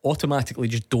automatically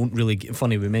just don't really get,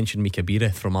 funny we mentioned Mika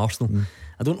Bireth from Arsenal,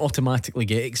 I don't automatically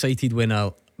get excited when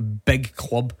a big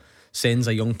club sends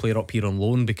a young player up here on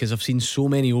loan, because I've seen so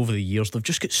many over the years. They've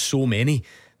just got so many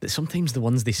that sometimes the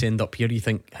ones they send up here you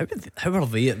think, how are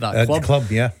they at that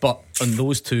club? Yeah. But on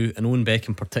those two, and Owen Beck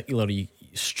in particular,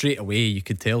 straight away you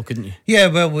could tell, couldn't you? Yeah,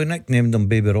 well, we nicknamed him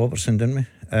Baby Robertson, didn't we?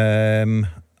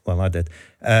 Well, I did.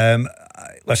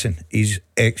 Listen, he's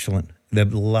excellent. The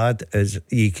lad is,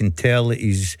 you can tell that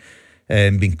he's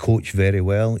been coached very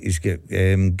well. He's got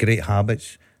great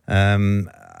habits.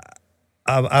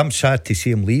 I'm sad to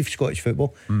see him leave Scottish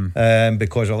football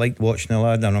because I liked watching the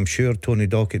lad, and I'm sure Tony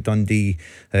Dock at Dundee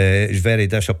is very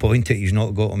disappointed he's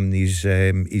not got him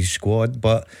his squad.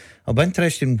 But I'll be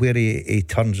interested in where he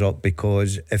turns up,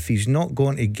 because if he's not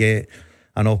going to get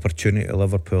an opportunity at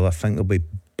Liverpool, I think there'll be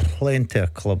plenty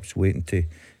of clubs waiting to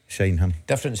sign him.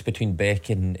 Difference between Beck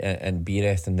and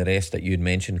Bireth and the rest that you'd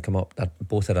mentioned come up, that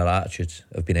both of their attitudes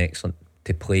have been excellent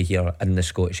to play here in the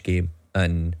Scottish game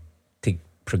and to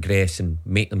progress and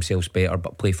make themselves better,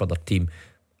 but play for their team.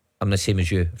 I'm the same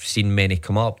as you. I've seen many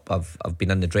come up. I've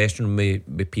been in the dressing room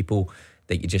with people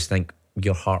that you just think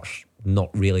your heart's not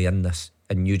really in this,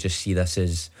 and you just see this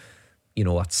as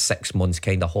a 6 months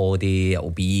kind of holiday,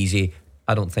 it'll be easy.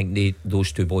 I don't think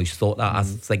those two boys thought that. I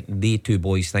think they two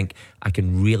boys think I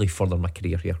can really further my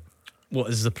career here. What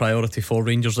is the priority for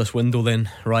Rangers this window then,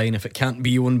 Ryan, if it can't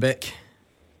be Owen Beck?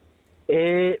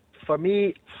 For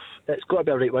me, it's got to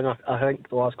be a right winger. I think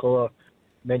the last caller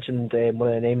mentioned one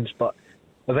of the names, but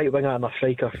a right winger and a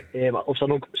striker. Obviously I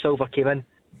know Silva came in,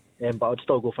 but I'd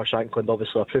still go for Shankland,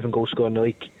 obviously a proven goal scorer in the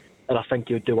league, and I think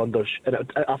he would do wonders, and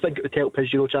I think it would help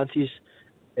his Euro chances.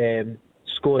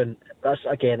 Scoring, that's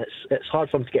again, it's hard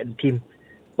for him to get in the team,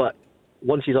 but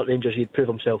once he's at Rangers he'd prove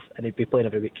himself and he'd be playing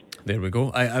every week. There we go.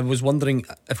 I was wondering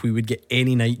if we would get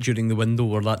any night during the window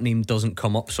where that name doesn't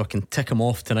come up, so I can tick him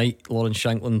off tonight. Lawrence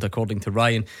Shankland, according to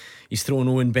Ryan, he's throwing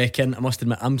Owen Beck in. I must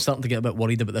admit I'm starting to get a bit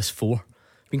worried about this 4.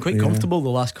 Been quite comfortable the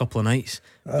last couple of nights.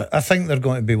 I think they're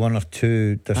going to be one or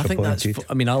two disappointed.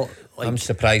 I'm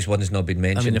surprised one's not been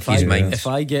mentioned. If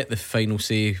I get the final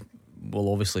say, well,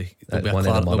 obviously there'll be a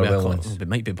claret. It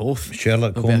might be both.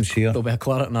 Sherlock Holmes here. There'll be a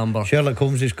claret and amber. Sherlock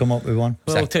Holmes has come up with one.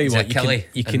 Well, I'll tell you what,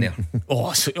 you can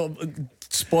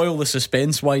spoil the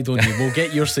suspense. Why don't you? We'll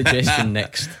get your suggestion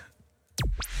next.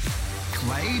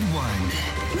 Clyde 1.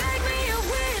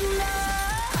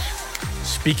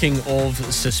 Speaking of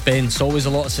suspense, always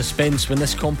a lot of suspense when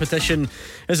this competition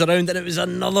is around, and it was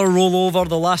another rollover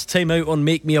the last time out on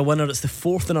Make Me a Winner. It's the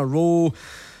fourth in a row.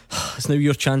 It's now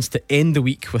your chance to end the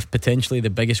week with potentially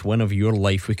the biggest win of your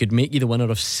life. We could make you the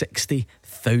winner of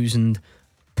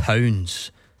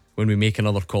 £60,000 when we make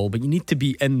another call, but you need to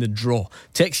be in the draw.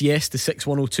 Text yes to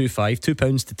 61025,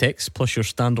 £2 to text plus your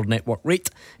standard network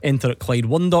rate. Enter at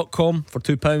Clyde1.com for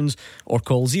 £2 or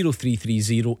call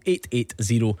 0330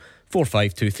 880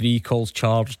 4523. Calls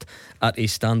charged at a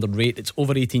standard rate. It's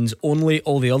over 18s only.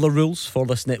 All the other rules for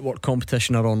this network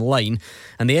competition are online,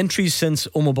 and the entries since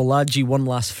Omobolaji won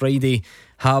last Friday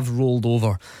have rolled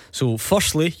over. So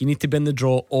firstly, you need to be in the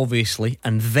draw, obviously,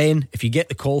 and then if you get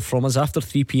the call from us after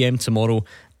 3pm tomorrow,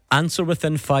 answer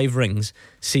within 5 rings,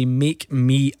 say make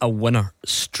me a winner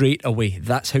straight away.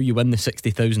 That's how you win the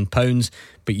 £60,000,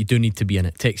 but you do need to be in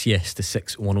it. Text yes to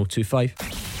 61025.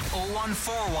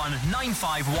 0141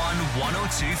 951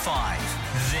 1025.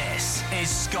 This is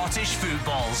Scottish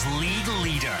football's league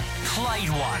leader, Clyde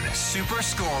One Super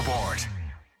Scoreboard.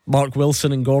 Mark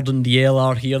Wilson and Gordon Duncan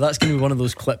are here. That's going to be one of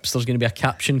those clips. There's going to be a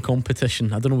caption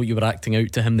competition. I don't know what you were acting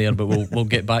out to him there, but we'll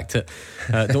get back to it.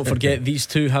 Don't forget, these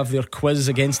two have their quiz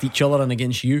against each other and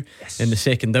against you in the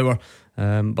second hour.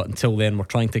 But until then, we're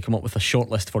trying to come up with a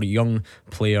shortlist for Young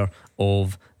Player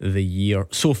of the Year.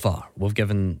 So far, we've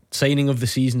given signing of the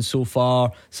season so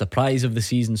far, surprise of the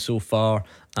season so far,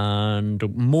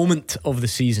 and moment of the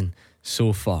season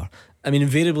so far. I mean,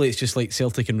 invariably it's just like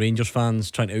Celtic and Rangers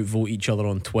fans trying to outvote each other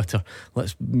on Twitter.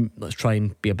 Let's try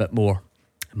and be a bit more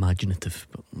imaginative.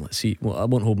 But let's see. Well, I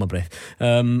won't hold my breath.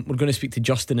 We're going to speak to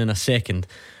Justin in a second.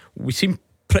 We seem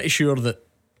pretty sure that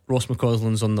Ross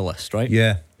McCausland's on the list, right?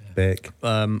 Yeah, Beck.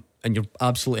 And you're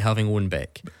absolutely having Owen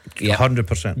Beck. Yeah,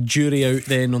 100%. Jury out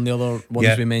then on the other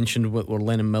ones we mentioned were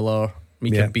Lennon Miller,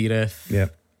 Mika Bireth. Yeah.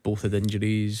 Both had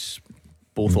injuries.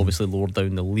 Both obviously lower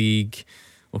down the league.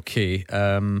 Okay,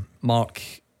 Mark,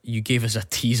 you gave us a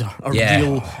teaser, a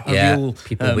real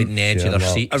people waiting the edge of their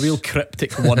seats, a real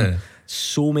cryptic one.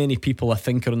 So many people I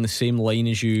think are on the same line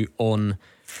as you on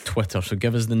Twitter, so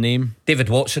give us the name. David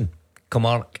Watson,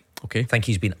 Kilmarnock. Okay, I think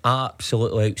he's been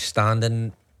absolutely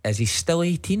outstanding. Is he still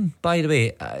 18, by the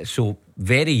way? So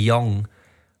very young,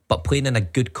 but playing in a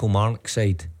good Kilmarnock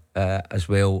side as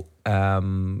well.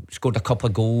 Scored a couple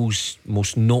of goals,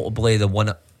 most notably the one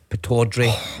at Pataudry.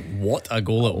 What a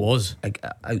goal it was.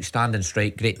 Outstanding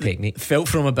strike, great technique. Felt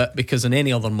from a bit because in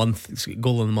any other month it's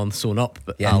goal of the month sewn up,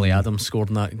 but Ali Adams scored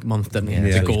in that month, didn't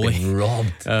he? The goalie. He's been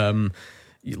robbed.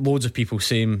 Loads of people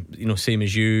same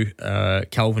as you.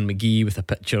 Calvin McGee with a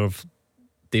picture of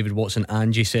David Watson.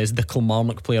 Angie says the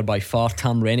Kilmarnock player by far.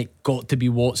 Tam Rennick, got to be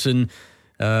Watson.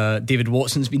 David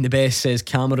Watson's been the best, says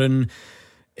Cameron.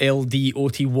 LD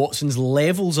OT Watson's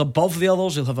levels above the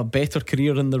others. He'll have a better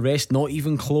career than the rest. Not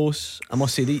even close. I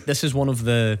must say this is one of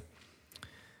the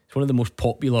most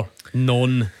popular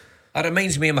It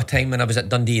reminds me of my time when I was at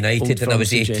Dundee United and I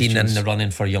was 18 in the running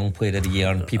for Young Player of the Year,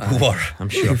 and people I'm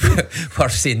sure were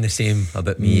saying the same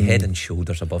about me, head and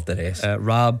shoulders above the rest.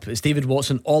 Rab, it's David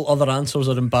Watson. All other answers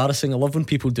are embarrassing. I love when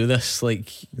people do this.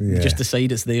 Like you just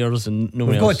decide it's theirs and no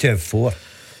one else. We've got to have 4.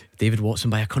 David Watson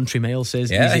by a country mile,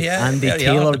 says Andy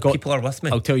Taylor. People are with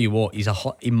me. I'll tell you what,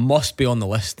 he must be on the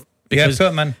list because, put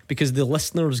him in. Because the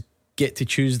listeners get to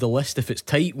choose the list. If it's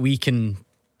tight, we can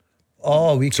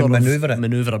manoeuvre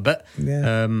a bit.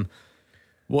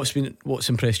 What's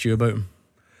impressed you about him?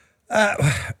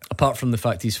 Apart from the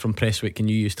fact he's from Prestwick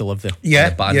and you used to live there.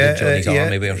 Johnny's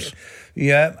army wears.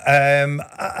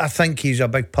 I think he's a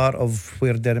big part of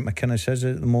where Derek McInnes is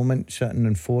at the moment, sitting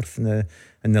in 4th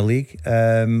in the league.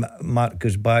 Mark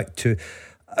goes back to,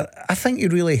 I think he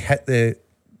really hit the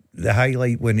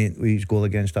highlight when his goal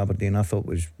against Aberdeen. I thought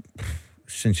was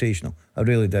sensational. I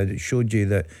really did. It showed you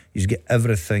that he's got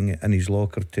everything in his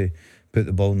locker to put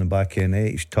the ball in the back of the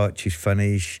net. His touch, his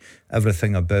finish,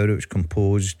 everything about it was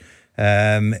composed.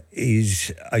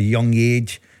 He's a young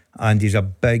age and he's a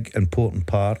big important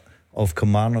part of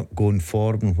Kilmarnock going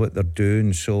forward and what they're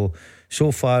doing. So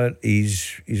far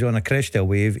he's on a crest of a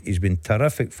wave. He's been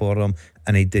terrific for them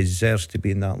and he deserves to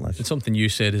be in that list. It's something you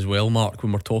said as well, Mark,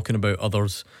 when we're talking about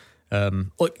others.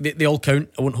 Look, they all count.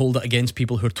 I won't hold it against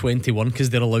people who are 21 because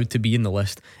they're allowed to be in the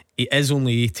list. He is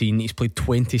only 18. He's played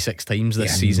 26 times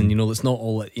this season. You know, it's not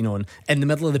all, you know, and in the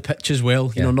middle of the pitch as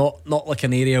well. You know, not like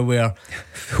an area where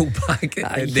full back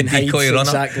the decoy runner.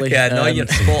 Exactly. Yeah, no, you're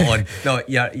spot on. No,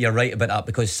 you're right about that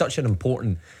because it's such an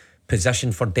important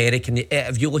position for Derek. And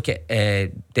if you look at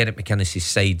Derek McInnes'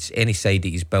 sides, any side that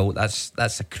he's built,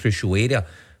 that's a crucial area.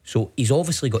 So he's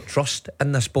obviously got trust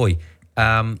in this boy.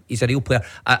 He's a real player.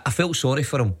 I felt sorry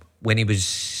for him when he was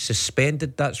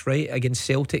suspended, that's right, against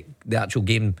Celtic, the actual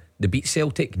game they beat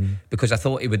Celtic, because I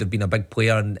thought he would have been a big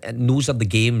player, and those are the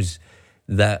games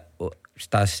that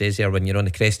Stas says here, when you're on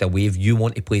the crest of a wave, you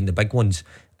want to play in the big ones,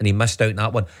 and he missed out on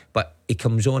that one. But he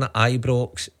comes on at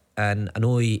Ibrox, and I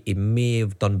know he may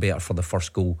have done better for the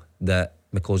first goal that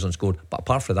McCausland scored, but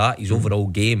apart from that, his overall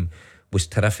game was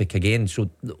terrific again.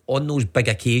 So on those big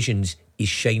occasions, he's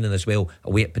shining as well,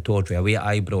 away at Pittodrie, away at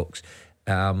Ibrox,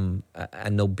 and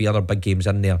there'll be other big games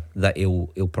in there that he'll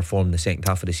perform in the second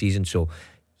half of the season. So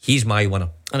he's my winner.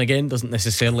 And again, doesn't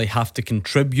necessarily have to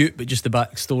contribute, but just the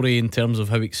backstory in terms of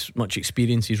how much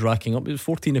experience he's racking up. It was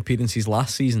 14 appearances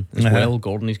last season as well,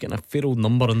 Gordon. He's getting a fair old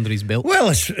number under his belt. Well,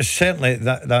 it's certainly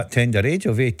that tender age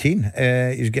of 18.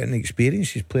 He's getting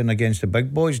experience. He's playing against the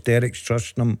big boys. Derek's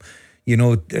trusting him. You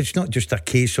know, it's not just a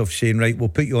case of saying, right, we'll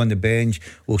put you on the bench,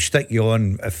 we'll stick you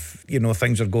on if, you know,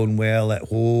 things are going well at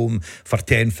home for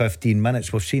 10-15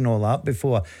 minutes. We've seen all that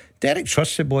before. Derek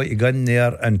trusts the boy to go in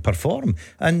there and perform,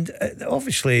 and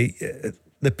obviously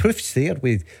the proof's there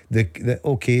with the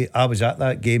okay, I was at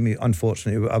that game.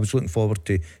 Unfortunately, I was looking forward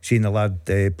to seeing the lad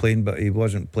playing, but he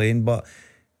wasn't playing. But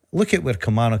look at where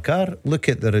Kilmarnock are, look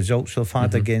at the results they've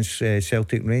had against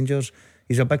Celtic and Rangers.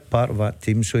 He's a big part of that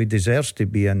team, so he deserves to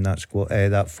be in that squad,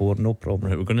 that 4, no problem.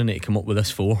 Right, we're going to need to come up with this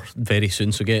 4 very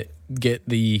soon, so get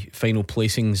the final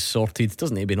placings sorted.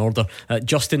 Doesn't need to be in order.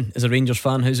 Justin is a Rangers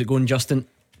fan. How's it going, Justin?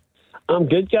 I'm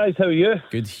good, guys. How are you?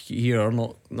 Good here,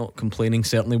 not complaining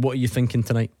certainly. What are you thinking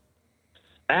tonight?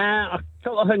 A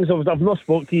couple of things. I've not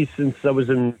spoke to you since I was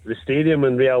in the stadium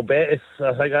in Real Betis.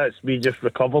 I think that's me just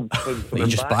recovered from you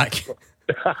just back.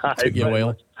 Took you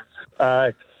a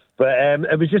while. But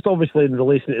it was just obviously in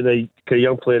relation to the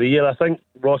young player of the year. I think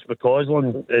Ross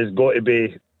McCausland has got to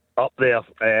be up there,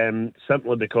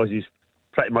 simply because he's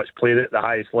pretty much playing at the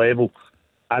highest level.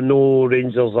 I know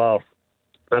Rangers are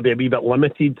maybe a wee bit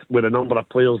limited with a number of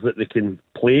players that they can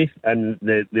play and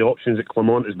the options that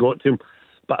Clement has got to him.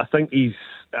 But I think he's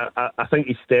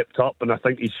stepped up, and I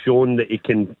think he's shown that he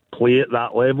can play at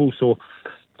that level. So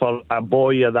for a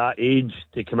boy of that age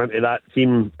to come into that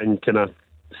team and kind of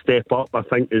step up, I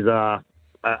think is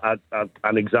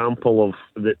an example of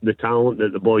the talent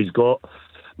that the boy's got.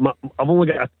 I've only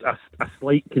got a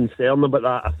slight concern about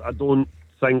that. I don't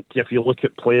think, if you look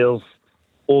at players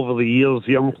over the years,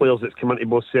 young players that's come into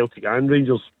both Celtic and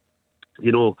Rangers,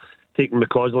 you know, taking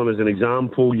McCausland as an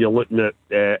example, you're looking at,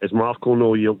 as Mark will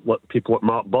know, you look people like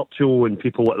Mark Burchill and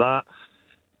people like that.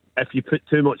 If you put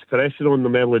too much pressure on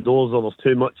them early doors, or there's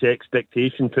too much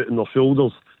expectation put on their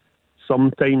shoulders,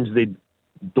 sometimes they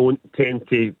don't tend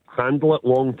to handle it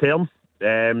long term.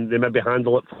 They maybe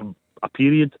handle it for a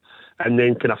period and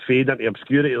then kind of fade into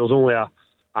obscurity. There's only a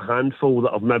handful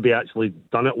that have maybe actually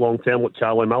done it long term, like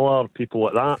Charlie Miller, people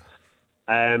like that.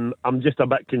 I'm just a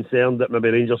bit concerned that maybe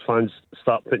Rangers fans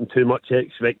start putting too much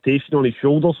expectation on his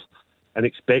shoulders and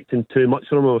expecting too much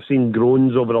from him. I've seen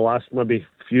groans over the last maybe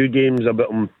few games about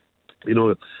him, you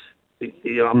know,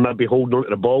 I'm maybe holding on to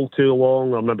the ball too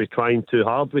long, or maybe trying too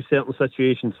hard with certain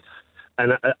situations.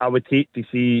 And I would hate to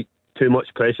see too much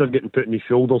pressure getting put on his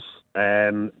shoulders.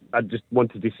 I just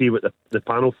wanted to see what the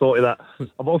panel thought of that.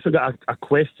 I've also got a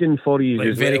question for you.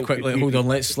 Right, very quickly, hold on.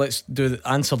 Let's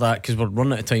answer that, because we're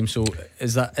running out of time. So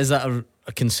is that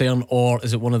a concern, or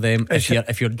is it one of them?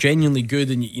 If you're genuinely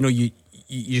good and you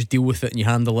just deal with it and you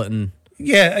handle it and.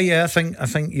 Yeah. I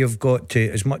think you've got to,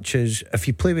 as much as if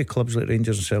you play with clubs like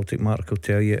Rangers and Celtic, Mark will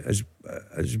tell you,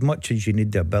 as much as you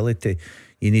need the ability,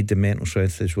 you need the mental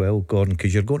strength as well, Gordon,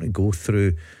 because you're going to go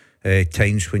through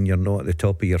times when you're not at the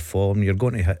top of your form. You're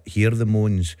going to hear the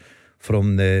moans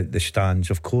from the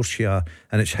stands, of course you are,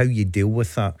 and it's how you deal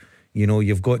with that. You know,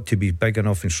 you've got to be big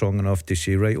enough and strong enough to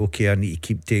say, right, okay, I need to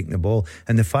keep taking the ball,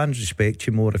 and the fans respect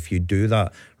you more if you do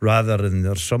that, rather than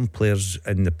there's some players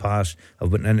in the past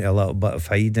have went into a little bit of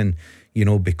hiding, you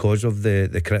know, because of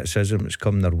the criticism that's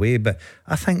come their way. But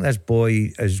I think this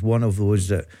boy is one of those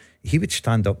that he would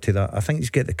stand up to that. I think he's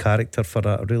got the character for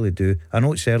that, I really do. I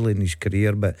know it's early in his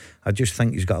career, but I just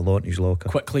think he's got a lot in his locker.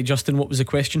 Quickly, Justin, what was the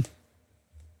question?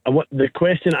 The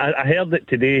question, I heard it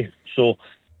today. So,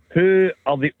 who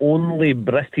are the only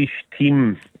British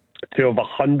team to have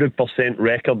 100%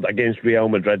 record against Real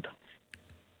Madrid?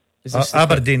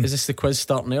 Aberdeen. Is this the quiz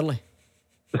starting early?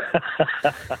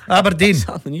 Aberdeen.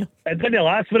 It didn't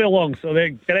last very long, so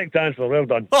the correct answer. Well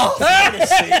done. Oh,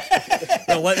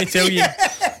 well, let me tell you,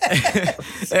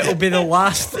 it'll be the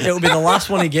last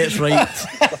one he gets right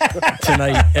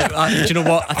tonight. Do you know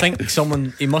what? I think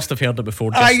he must have heard it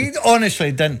before. I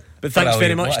honestly didn't. But thanks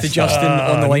very much to Justin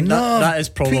on the line. That is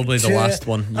probably the last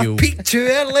one. I peaked too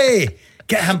early.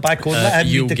 Get him back on. Let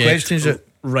him read the questions.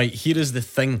 Right, here is the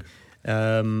thing.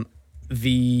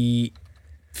 The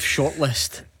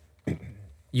shortlist,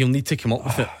 you'll need to come up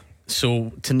with it.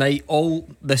 So tonight, all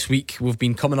this week, we've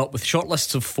been coming up with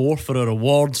shortlists of 4 for our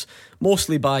awards,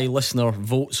 mostly by listener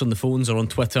votes on the phones or on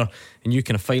Twitter, and you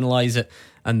can finalise it,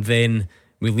 and then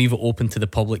we leave it open to the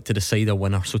public to decide a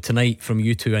winner. So tonight, from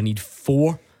you two, I need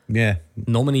 4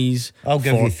 nominees I'll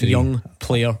give for you 3. Young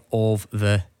Player of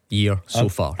the Year so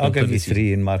far. I'll give you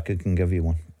 3 and Mark can give you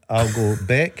 1. I'll go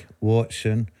Beck,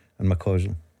 Watson and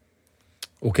McCausland.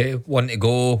 Okay, 1 to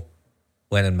go.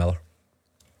 Lennon Miller.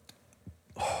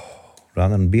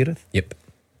 Rather than Beereth? Yep.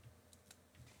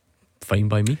 Fine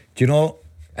by me. Do you know?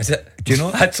 Is it? Do you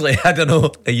know? Actually, I don't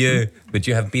know. Would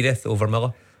you have Beereth over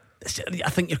Miller? I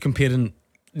think you're comparing.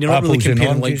 You're not Apples really and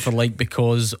comparing like oranges. for like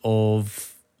because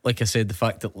of, like I said, the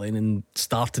fact that Lennon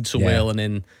started so well and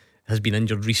then has been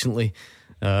injured recently.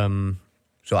 So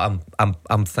I'm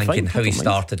thinking Fine, how I he don't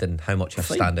started and how much of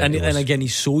a Fine. standout And, he was. and again,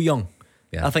 he's so young.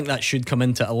 Yeah. I think that should come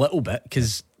into it a little bit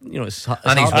because it's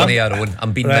and he's harder, one of our own.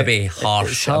 I'm being maybe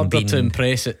harsh. it's I'm harder being to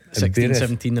impress at 16, Beereth.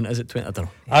 17 than it is at 20. I don't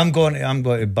know. I'm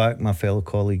going to back my fellow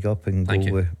colleague up and Thank go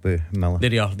you. with Miller.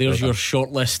 There you are. There's your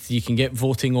shortlist. You can get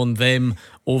voting on them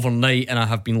overnight, and I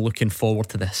have been looking forward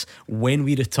to this. When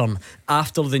we return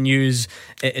after the news,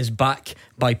 it is back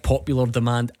by popular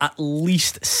demand. At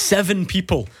least 7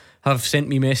 people have sent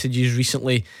me messages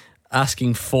recently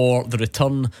asking for the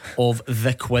return of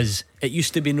the quiz. It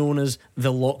used to be known as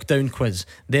the lockdown quiz.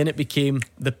 Then it became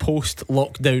the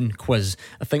post-lockdown quiz.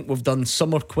 I think we've done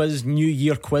summer quiz, New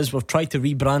Year quiz. We've tried to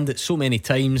rebrand it so many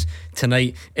times.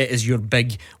 Tonight it is your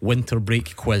big winter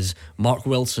break quiz. Mark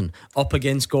Wilson up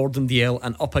against Gordon Dalziel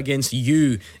and up against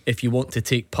you if you want to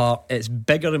take part. It's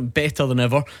bigger and better than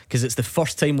ever because it's the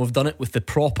first time we've done it with the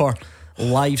proper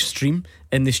live stream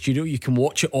in the studio. You can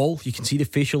watch it all. You can see the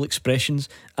facial expressions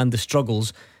and the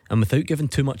struggles. And without giving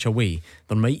too much away,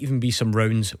 there might even be some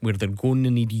rounds where they're going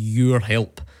to need your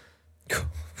help.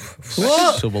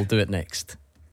 So we'll do it next.